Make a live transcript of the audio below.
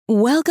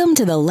Welcome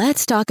to the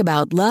Let's Talk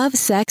About Love,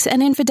 Sex,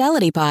 and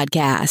Infidelity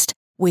podcast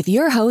with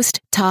your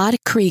host, Todd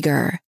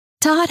Krieger.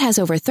 Todd has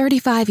over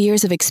 35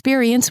 years of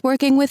experience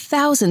working with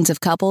thousands of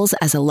couples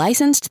as a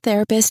licensed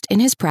therapist in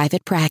his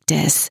private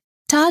practice.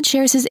 Todd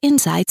shares his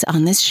insights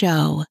on this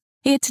show.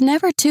 It's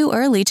never too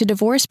early to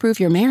divorce-proof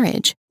your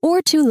marriage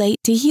or too late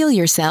to heal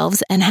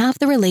yourselves and have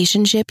the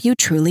relationship you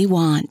truly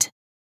want.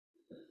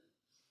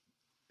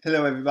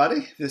 Hello,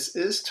 everybody. This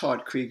is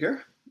Todd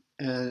Krieger,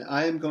 and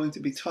I am going to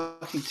be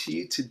talking to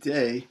you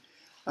today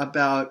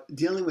about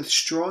dealing with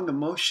strong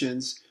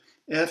emotions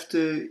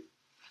after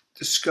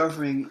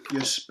discovering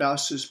your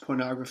spouse's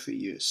pornography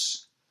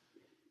use.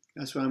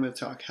 That's what I'm going to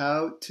talk,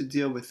 how to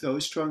deal with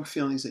those strong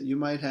feelings that you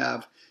might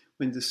have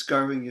when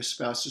discovering your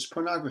spouse's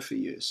pornography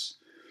use.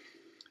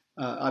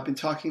 I've been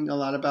talking a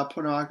lot about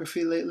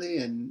pornography lately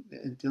and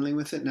dealing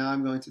with it. Now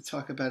I'm going to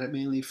talk about it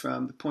mainly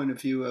from the point of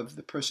view of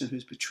the person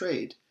who's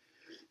betrayed.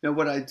 Now,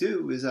 what I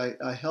do is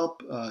I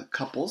help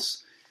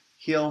couples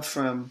heal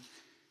from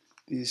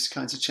these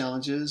kinds of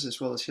challenges, as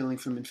well as healing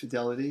from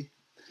infidelity.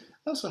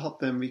 I also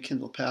help them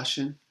rekindle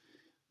passion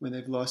when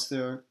they've lost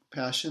their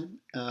passion.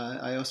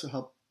 I also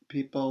help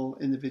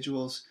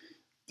individuals,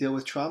 deal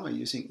with trauma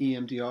using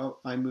EMDR,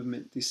 eye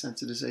movement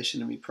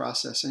desensitization and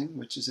reprocessing,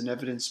 which is an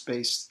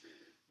evidence-based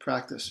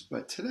practice.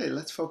 But today,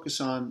 let's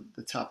focus on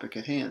the topic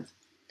at hand.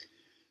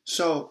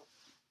 So,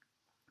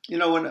 you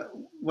know,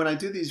 when I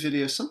do these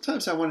videos,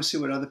 sometimes I want to see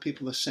what other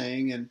people are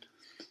saying, and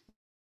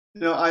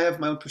you know, I have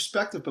my own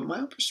perspective. But my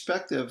own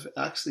perspective,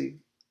 actually,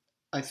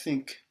 I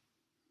think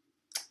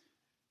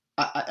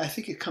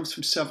it comes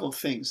from several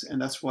things,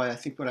 and that's why I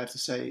think what I have to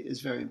say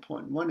is very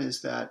important. One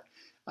is that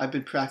I've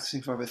been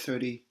practicing for over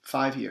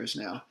 35 years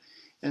now,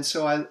 and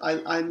so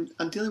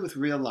I'm dealing with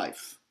real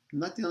life. I'm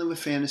not dealing with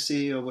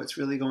fantasy or what's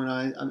really going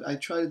on. I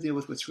try to deal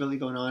with what's really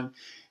going on,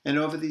 and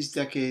over these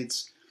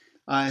decades,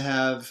 I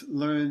have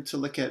learned to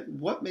look at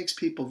what makes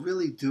people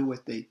really do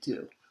what they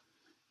do.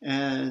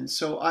 And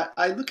so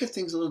I look at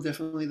things a little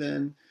differently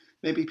than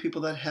maybe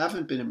people that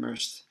haven't been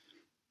immersed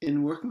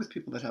in working with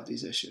people that have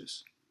these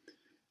issues.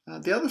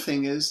 The other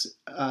thing is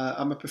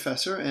I'm a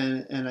professor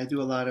and I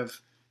do a lot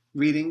of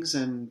readings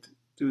and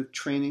do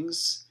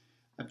trainings.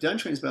 I've done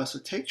trainings, but I also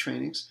take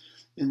trainings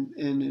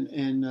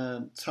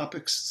in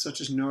topics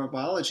such as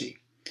neurobiology.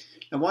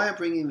 Now, why I'm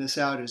bringing this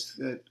out is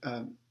that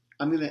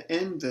I'm going to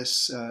end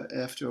this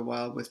after a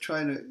while with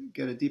trying to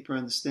get a deeper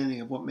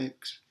understanding of what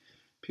makes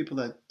people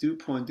that do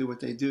porn do what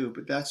they do,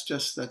 but that's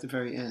just at the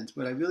very end.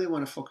 What I really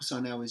want to focus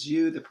on now is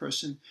you, the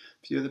person,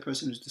 if you're the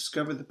person who's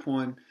discovered the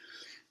porn.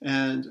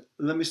 And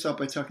let me start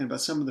by talking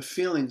about some of the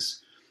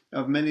feelings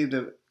of many of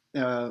the,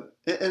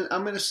 and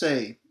I'm going to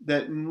say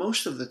that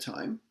most of the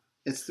time,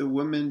 it's the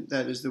woman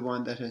that is the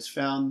one that has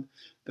found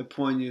the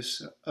porn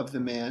use of the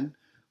man,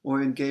 or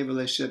in gay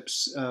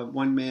relationships,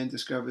 one man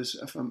discovers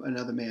from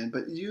another man.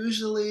 But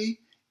usually,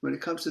 when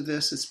it comes to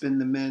this, it's been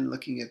the men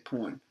looking at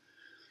porn.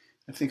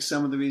 I think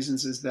some of the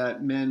reasons is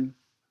that men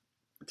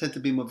tend to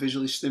be more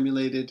visually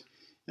stimulated,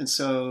 and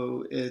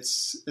so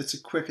it's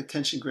a quick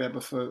attention grabber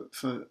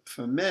for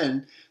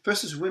men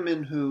versus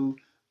women who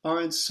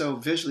aren't so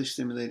visually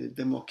stimulated.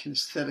 They're more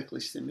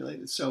kinesthetically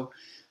stimulated. So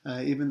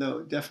even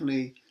though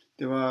definitely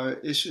there are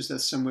issues that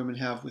some women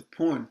have with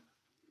porn.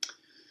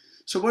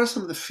 So what are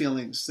some of the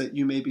feelings that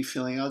you may be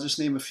feeling? I'll just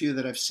name a few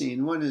that I've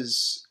seen. One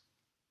is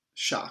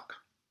shock.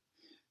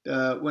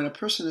 When a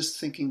person is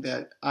thinking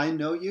that I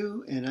know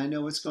you and I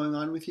know what's going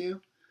on with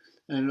you,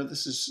 and I know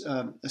this is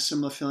a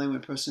similar feeling when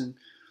a person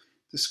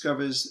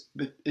discovers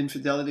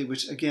infidelity,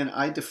 which again,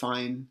 I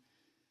define.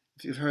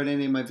 If you've heard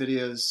any of my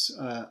videos,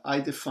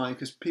 I define,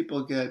 because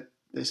people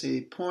they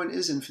say porn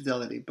is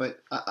infidelity,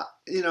 but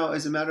you know,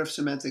 as a matter of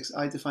semantics,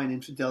 I define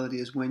infidelity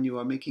as when you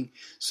are making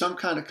some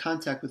kind of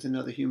contact with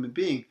another human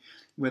being,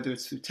 whether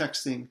it's through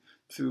texting,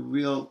 through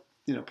real,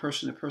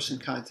 person-to-person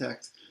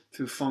contact,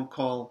 through phone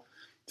call,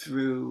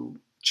 through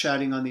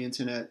chatting on the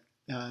internet.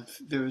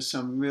 There is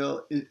some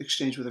real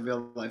exchange with a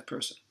real life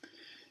person.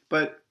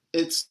 But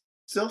it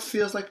still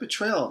feels like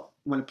betrayal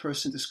when a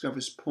person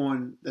discovers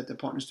porn that their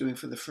partner's doing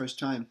for the first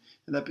time.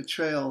 And that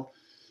betrayal,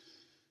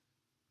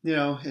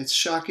 it's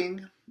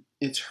shocking,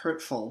 it's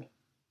hurtful,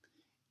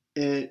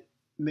 it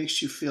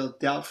makes you feel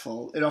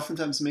doubtful. It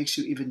oftentimes makes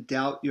you even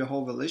doubt your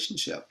whole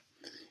relationship.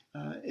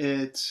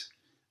 It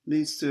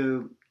leads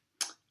to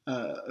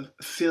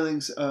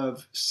feelings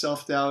of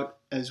self-doubt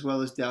as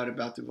well as doubt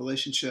about the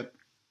relationship,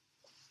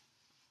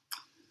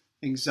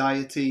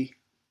 anxiety,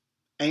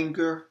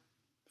 anger,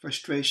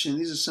 frustration.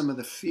 These are some of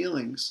the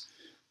feelings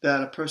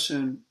that a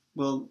person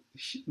will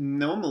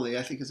normally,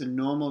 I think, is a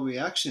normal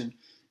reaction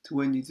to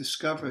when you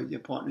discover your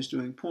partner's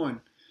doing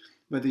porn.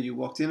 Whether you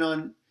walked in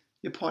on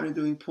your partner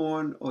doing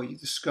porn or you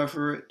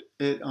discover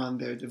it on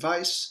their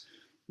device,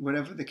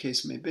 whatever the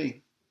case may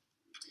be.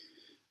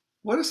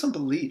 What are some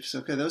beliefs?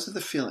 Okay, those are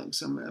the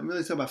feelings. I'm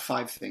really talking about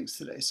 5 things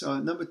today. So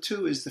number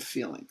 2 is the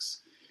feelings.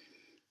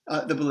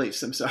 The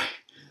beliefs, I'm sorry.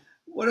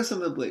 What are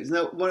some of the beliefs?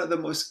 Now, one of the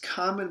most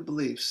common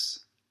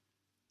beliefs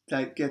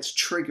that gets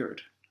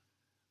triggered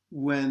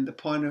when the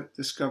partner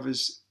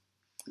discovers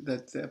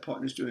that their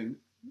partner's doing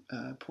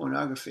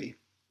pornography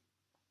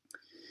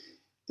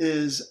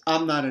is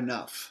I'm not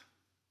enough.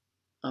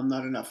 I'm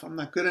not enough. I'm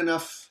not good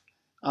enough.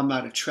 I'm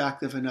not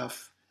attractive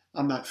enough.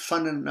 I'm not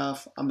fun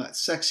enough. I'm not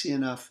sexy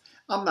enough.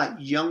 I'm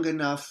not young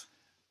enough.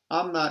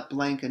 I'm not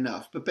blank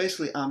enough. But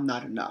basically, I'm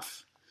not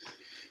enough.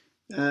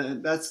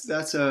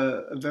 That's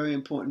a very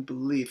important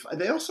belief.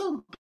 They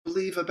also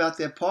believe about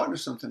their partner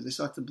sometimes. They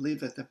start to believe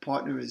that their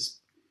partner is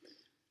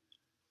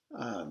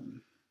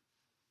um,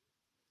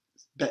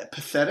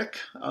 pathetic,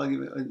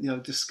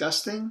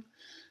 disgusting,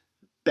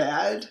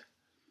 bad.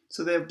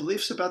 So they have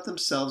beliefs about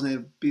themselves and they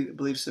have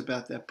beliefs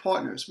about their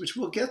partners, which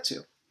we'll get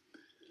to.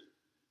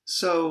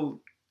 So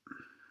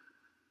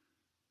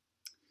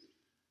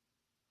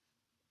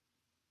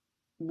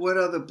what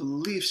other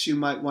beliefs you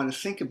might want to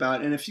think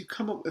about? And if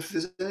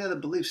there's any other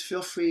beliefs,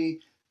 feel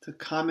free to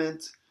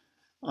comment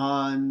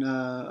on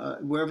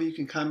wherever you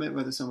can comment,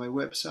 whether it's on my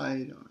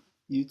website or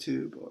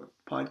YouTube or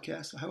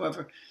podcast or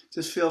however.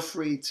 Just feel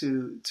free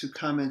to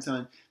comment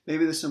on.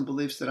 Maybe there's some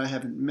beliefs that I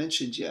haven't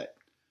mentioned yet.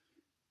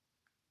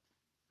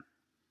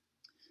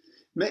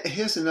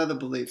 Here's another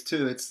belief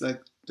too. It's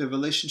like the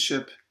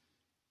relationship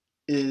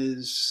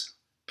is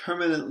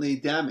permanently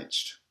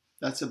damaged.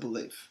 That's a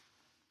belief.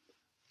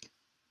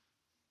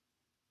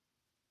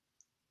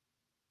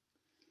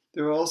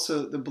 There are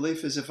also, the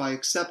belief is if I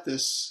accept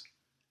this,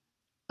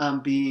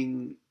 I'm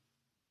being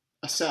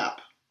a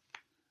sap.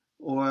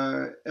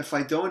 Or if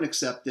I don't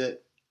accept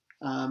it,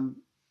 I'm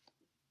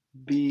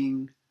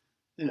being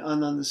an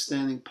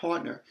ununderstanding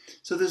partner.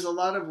 So there's a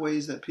lot of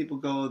ways that people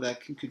go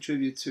that can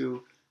contribute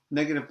to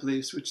negative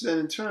beliefs, which then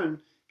in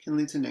turn can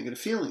lead to negative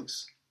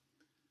feelings.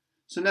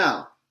 So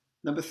now,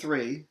 number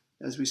 3,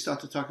 as we start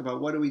to talk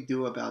about what do we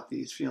do about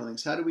these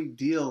feelings, how do we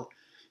deal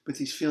with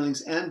these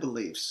feelings and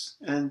beliefs?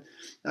 And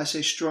I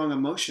say strong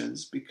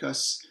emotions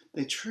because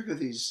they trigger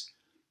these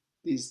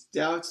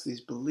doubts,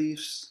 these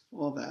beliefs,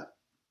 all that.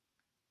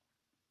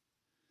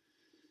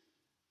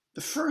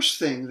 The first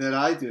thing that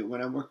I do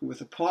when I'm working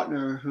with a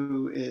partner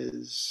who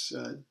is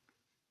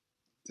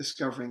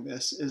discovering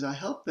this is I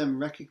help them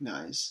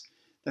recognize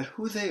that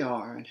who they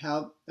are and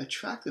how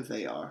attractive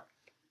they are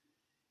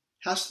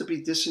has to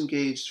be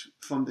disengaged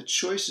from the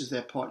choices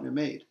their partner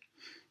made.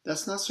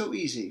 That's not so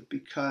easy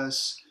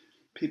because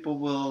people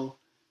will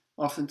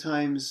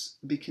oftentimes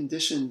be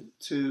conditioned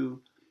to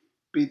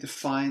be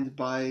defined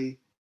by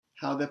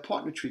how their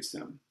partner treats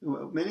them.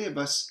 Many of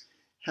us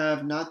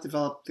have not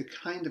developed the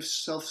kind of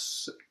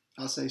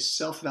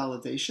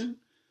self-validation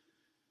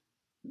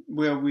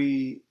where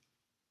we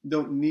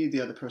don't need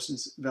the other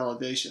person's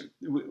validation.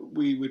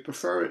 We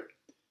prefer it,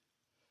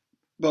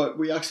 but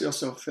we actually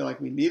also feel like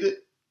we need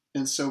it.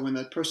 And so when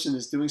that person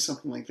is doing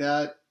something like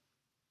that,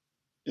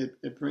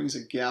 it brings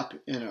a gap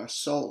in our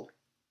soul.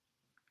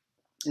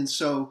 And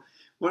so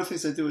one of the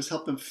things I do is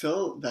help them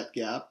fill that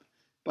gap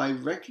by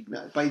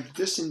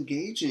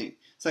disengaging.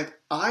 It's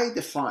like I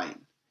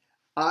define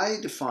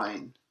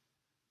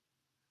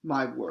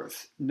my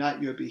worth,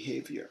 not your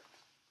behavior.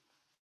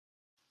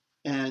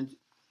 And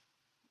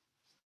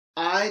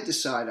I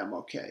decide I'm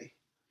okay.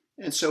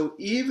 And so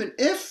even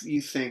if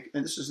you think,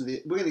 and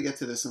we're going to get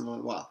to this in a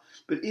little while,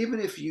 but even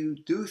if you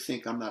do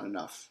think I'm not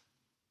enough,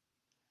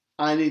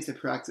 I need to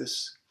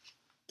practice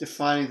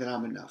defining that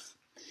I'm enough.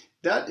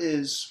 That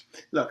is,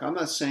 look, I'm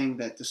not saying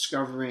that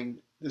discovering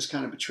this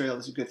kind of betrayal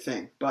is a good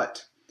thing,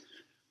 but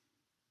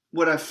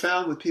what I've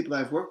found with people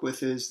that I've worked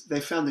with is they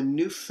found a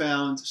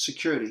newfound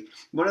security.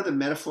 One of the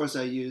metaphors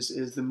I use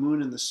is the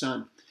moon and the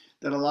sun.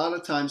 That a lot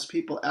of times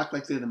people act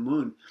like they're the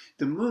moon.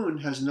 The moon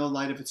has no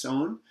light of its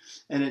own,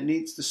 and it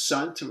needs the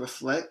sun to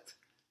reflect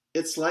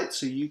its light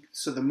so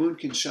the moon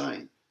can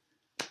shine.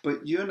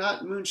 But you're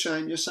not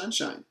moonshine, you're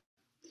sunshine.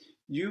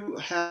 You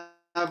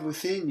have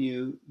within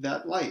you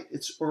that light.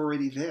 It's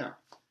already there.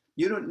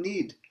 You don't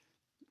need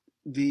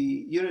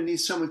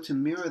someone to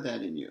mirror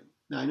that in you.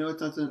 Now I know it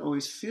doesn't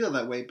always feel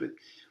that way, but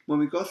when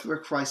we go through a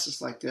crisis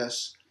like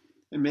this,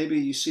 and maybe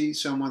you see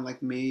someone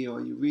like me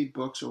or you read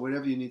books or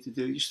whatever you need to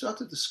do, you start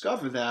to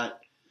discover that,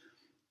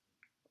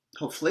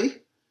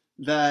 hopefully,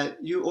 that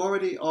you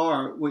already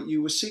are what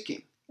you were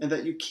seeking and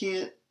that you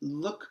can't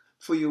look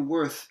for your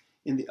worth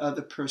in the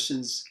other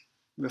person's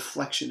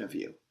reflection of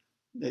you,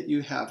 that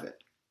you have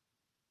it.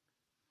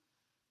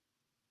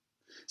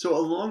 So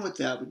along with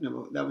that,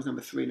 that was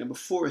number 3. Number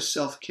 4 is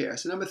self-care.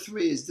 So number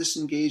 3 is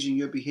disengaging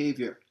your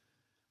behavior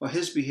or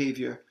his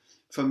behavior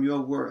from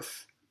your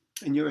worth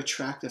and your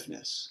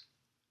attractiveness.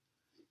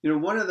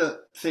 One of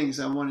the things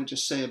I want to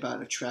just say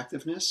about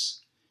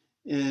attractiveness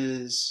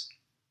is,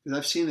 because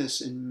I've seen this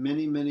in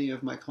many, many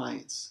of my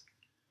clients,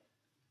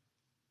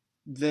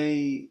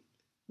 they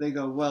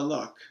go,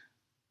 well,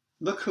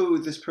 look who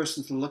this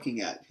person's looking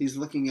at. He's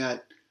looking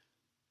at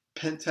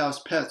Penthouse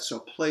Pets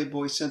or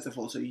Playboy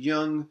Centerfolds or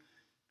young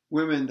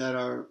women that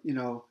are,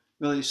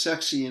 really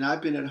sexy. And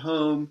I've been at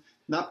home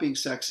not being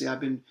sexy. I've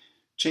been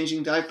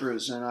changing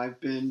diapers and I've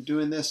been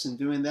doing this and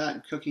doing that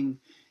and cooking.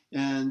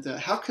 And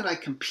how can I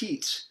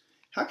compete?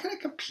 How can I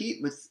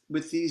compete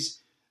with these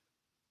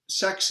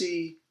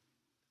sexy,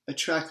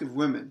 attractive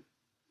women?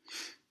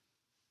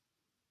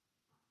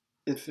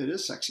 if it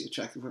is sexy,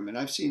 attractive women.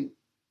 I've seen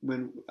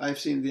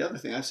the other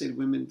thing. I've seen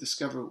women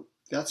discover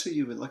that's who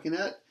you've been looking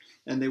at,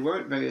 and they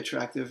weren't very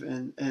attractive,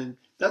 and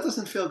that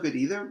doesn't feel good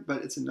either.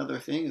 But it's another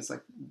thing. It's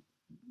like,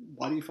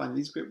 why do you find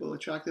these people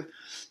attractive?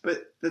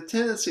 But the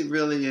tendency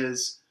really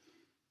is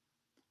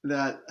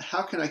that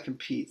how can I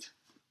compete?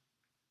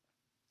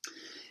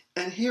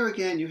 And here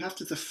again, you have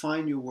to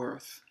define your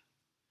worth,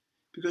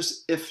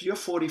 because if you're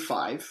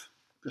 45,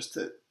 just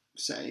to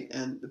say,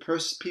 and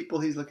the people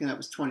he's looking at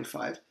was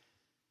 25.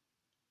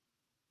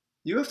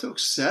 You have to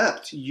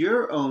accept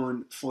your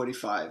own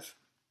 45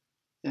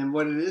 and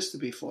what it is to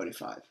be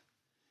 45.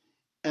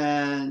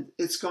 And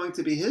it's going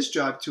to be his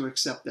job to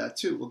accept that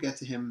too. We'll get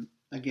to him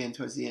again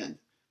towards the end.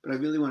 But I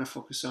really want to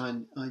focus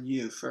on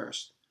you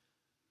first.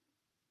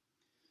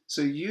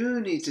 So you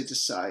need to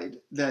decide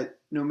that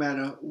no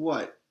matter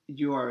what,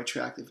 you are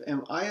attractive.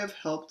 And I have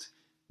helped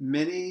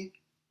many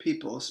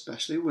people,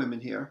 especially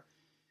women here,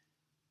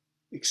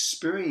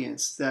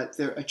 experience that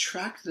their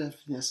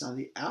attractiveness on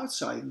the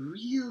outside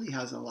really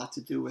has a lot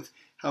to do with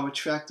how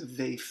attractive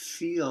they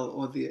feel,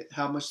 or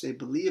how much they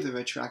believe they're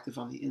attractive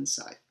on the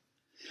inside.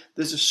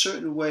 There's a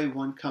certain way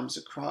one comes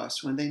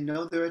across when they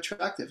know they're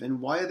attractive.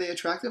 And why are they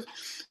attractive?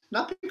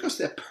 Not because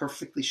they're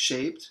perfectly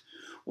shaped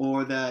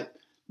or that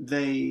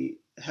they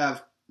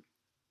have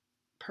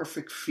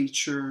perfect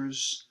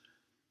features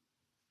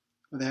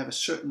or they have a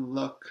certain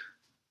look.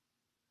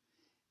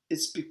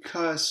 It's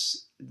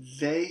because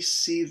they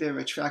see their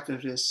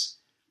attractiveness,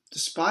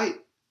 despite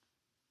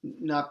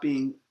not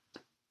being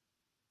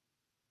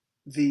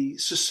the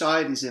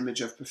society's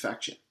image of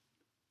perfection,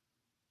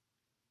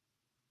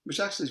 which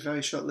actually is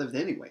very short-lived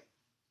anyway.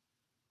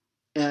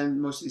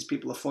 And most of these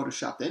people are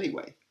photoshopped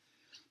anyway.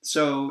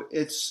 So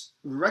it's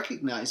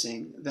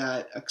recognizing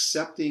that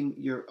accepting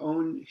your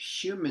own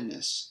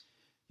humanness,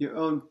 your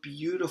own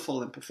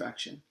beautiful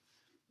imperfection,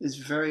 is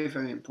very,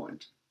 very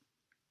important.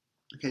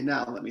 Okay,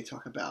 now let me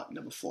talk about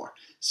number 4,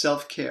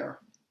 self-care.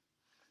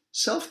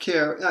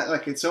 Self-care,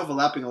 like it's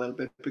overlapping a little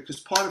bit, because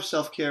part of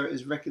self-care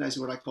is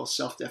recognizing what I call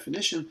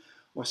self-definition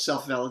or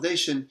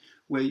self-validation,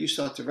 where you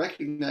start to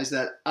recognize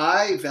that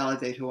I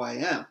validate who I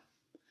am.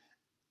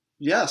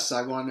 Yes,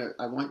 I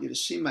want you to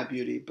see my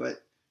beauty,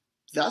 but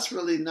that's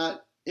really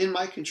not in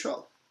my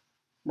control.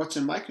 What's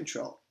in my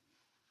control?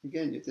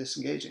 Again, you're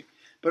disengaging.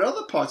 But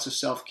other parts of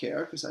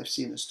self-care, because I've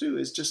seen this too,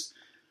 is just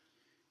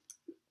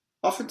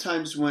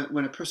oftentimes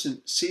when a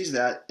person sees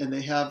that and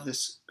they have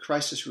this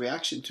crisis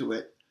reaction to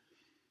it,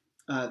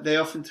 they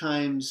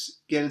oftentimes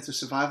get into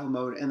survival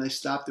mode and they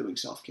stop doing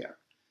self-care.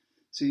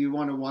 So you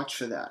want to watch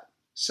for that.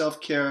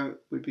 Self-care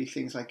would be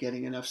things like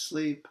getting enough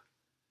sleep,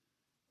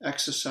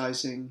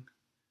 exercising,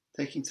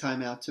 taking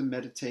time out to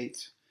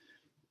meditate,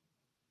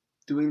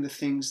 doing the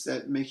things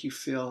that make you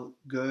feel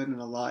good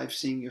and alive,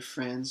 seeing your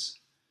friends.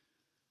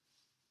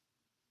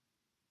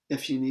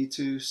 If you need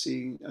to,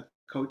 seeing a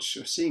coach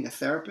or seeing a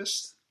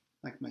therapist,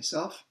 like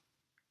myself.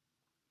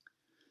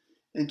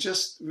 And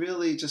just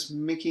really just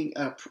making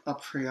a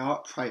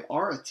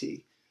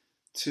priority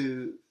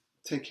to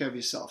take care of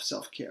yourself,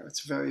 self-care.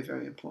 It's very,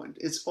 very important.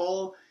 It's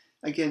all,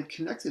 again,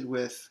 connected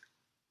with,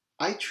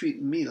 I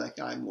treat me like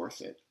I'm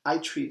worth it. I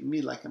treat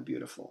me like I'm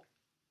beautiful.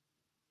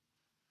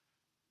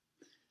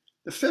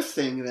 The 5th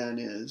thing then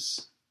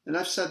is, and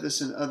I've said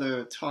this in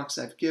other talks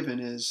I've given,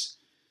 is,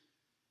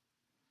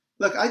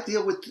 look,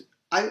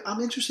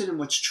 I'm interested in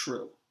what's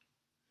true,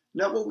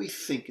 not what we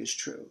think is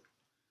true.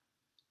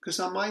 Because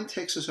our mind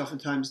takes us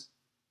oftentimes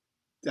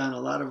down a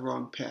lot of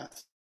wrong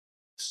paths.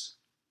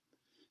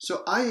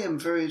 So I am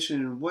very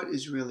interested in what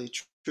is really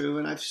true,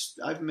 and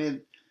I've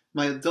made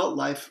my adult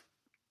life,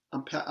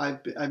 I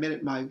made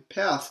it my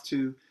path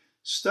to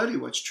study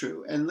what's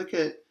true and look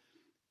at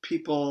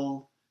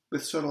people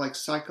with sort of like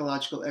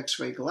psychological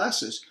X-ray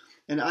glasses.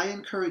 And I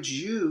encourage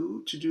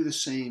you to do the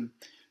same,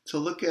 to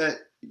look at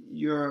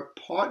your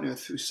partner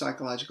through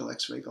psychological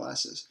X-ray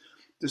glasses.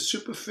 The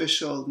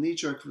superficial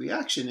knee-jerk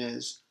reaction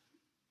is,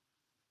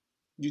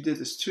 you did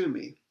this to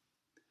me.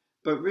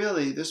 But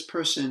really, this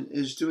person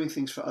is doing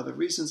things for other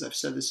reasons. I've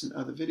said this in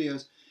other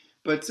videos.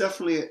 But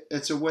definitely,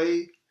 it's a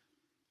way,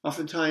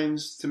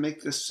 oftentimes, to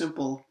make this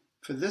simple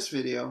for this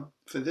video,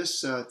 for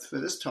this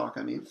talk,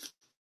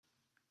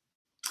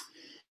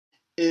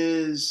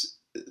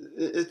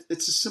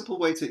 it's a simple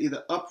way to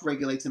either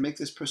upregulate, to make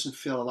this person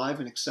feel alive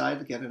and excited,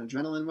 to get an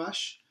adrenaline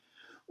rush,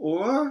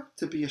 or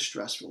to be a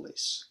stress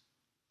release.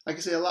 I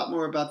can say a lot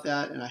more about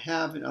that, and I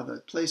have in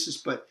other places,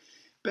 but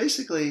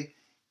basically,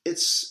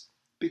 it's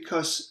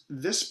because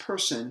this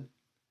person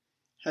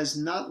has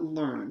not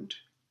learned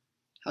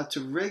how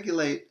to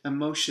regulate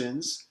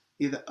emotions,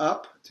 either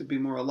up to be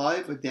more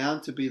alive or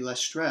down to be less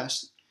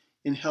stressed,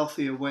 in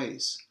healthier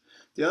ways.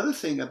 The other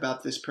thing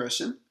about this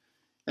person,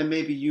 and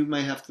maybe you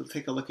may have to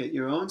take a look at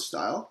your own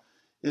style,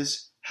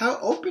 is how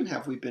open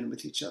have we been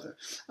with each other?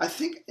 I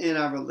think in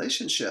our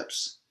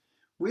relationships,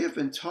 we have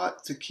been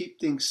taught to keep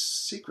things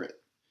secret.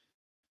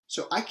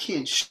 So I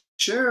can't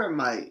share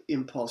my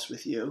impulse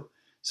with you,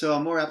 so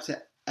I'm more apt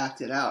to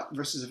act it out,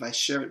 versus if I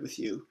share it with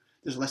you,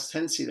 there's less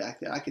tendency to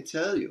act it. I could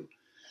tell you,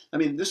 I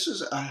mean, this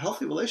is a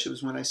healthy relationship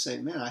is when I say,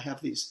 man, I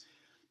have these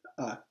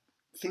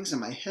things in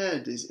my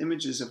head, these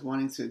images of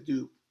wanting to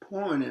do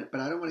porn in it, but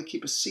I don't want to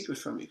keep a secret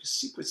from you because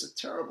secrets are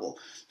terrible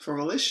for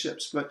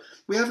relationships. But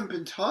we haven't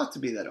been taught to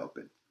be that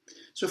open.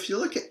 So if you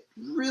look at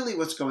really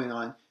what's going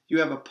on, you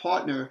have a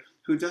partner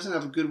who doesn't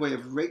have a good way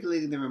of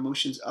regulating their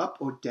emotions up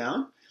or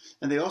down,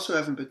 and they also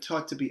haven't been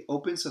taught to be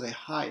open, so they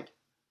hide.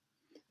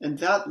 And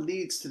that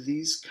leads to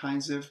these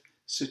kinds of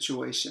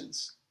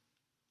situations.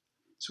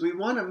 So we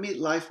want to meet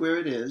life where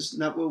it is,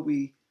 not where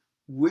we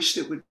wished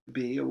it would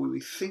be or where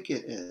we think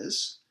it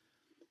is,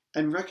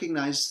 and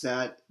recognize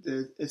that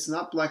it's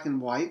not black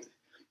and white,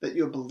 that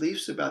your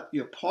beliefs about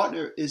your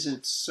partner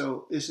isn't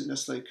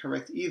necessarily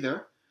correct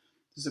either.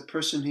 There's a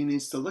person who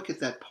needs to look at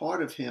that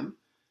part of him,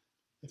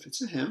 if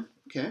it's a him,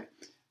 okay,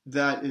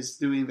 that is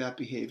doing that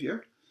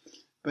behavior.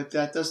 But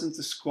that doesn't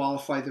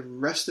disqualify the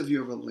rest of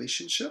your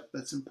relationship.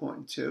 That's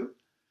important too.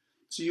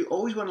 So you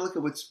always want to look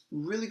at what's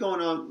really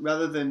going on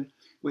rather than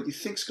what you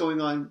think's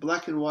going on,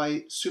 black and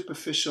white,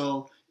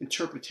 superficial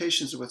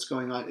interpretations of what's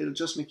going on. It'll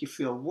just make you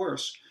feel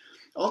worse.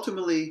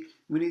 Ultimately,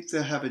 we need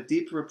to have a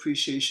deeper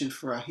appreciation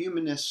for our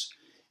humanness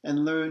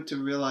and learn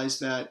to realize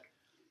that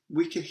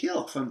we could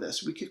heal from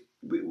this.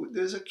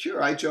 There's a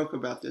cure. I joke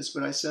about this,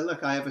 but I say,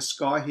 look, I have a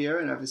scar here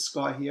and I have a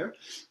scar here,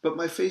 but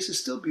my face is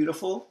still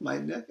beautiful. My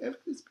neck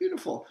is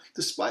beautiful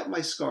despite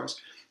my scars.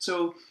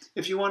 So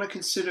if you want to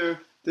consider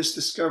this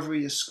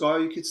discovery a scar,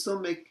 you could still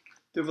make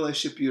the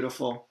relationship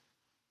beautiful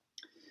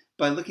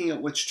by looking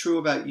at what's true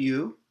about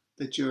you,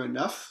 that you're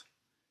enough,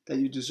 that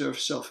you deserve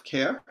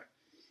self-care,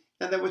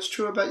 and then what's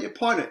true about your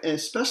partner, and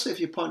especially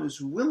if your partner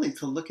is willing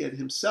to look at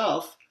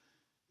himself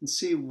and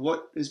see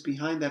what is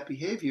behind that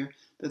behavior,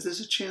 that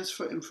there's a chance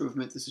for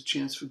improvement, there's a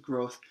chance for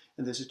growth,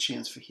 and there's a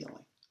chance for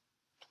healing.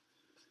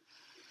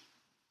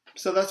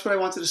 So that's what I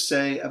wanted to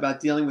say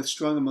about dealing with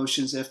strong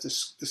emotions after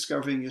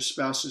discovering your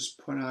spouse's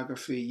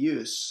pornography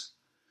use.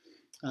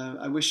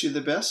 I wish you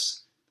the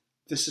best.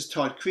 This is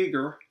Todd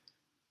Krieger,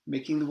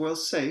 making the world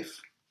safe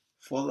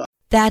for love.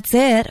 That's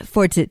it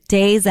for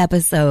today's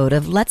episode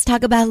of Let's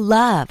Talk About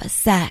Love,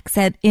 Sex,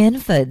 and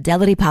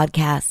Infidelity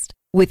podcast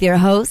with your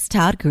host,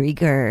 Todd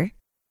Krieger.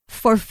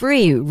 For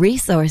free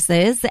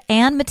resources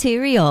and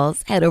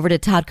materials, head over to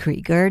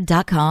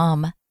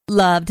toddkrieger.com.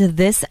 Loved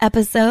this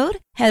episode?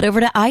 Head over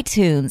to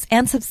iTunes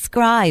and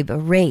subscribe,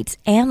 rate,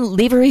 and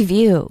leave a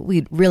review.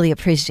 We'd really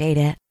appreciate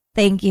it.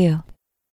 Thank you.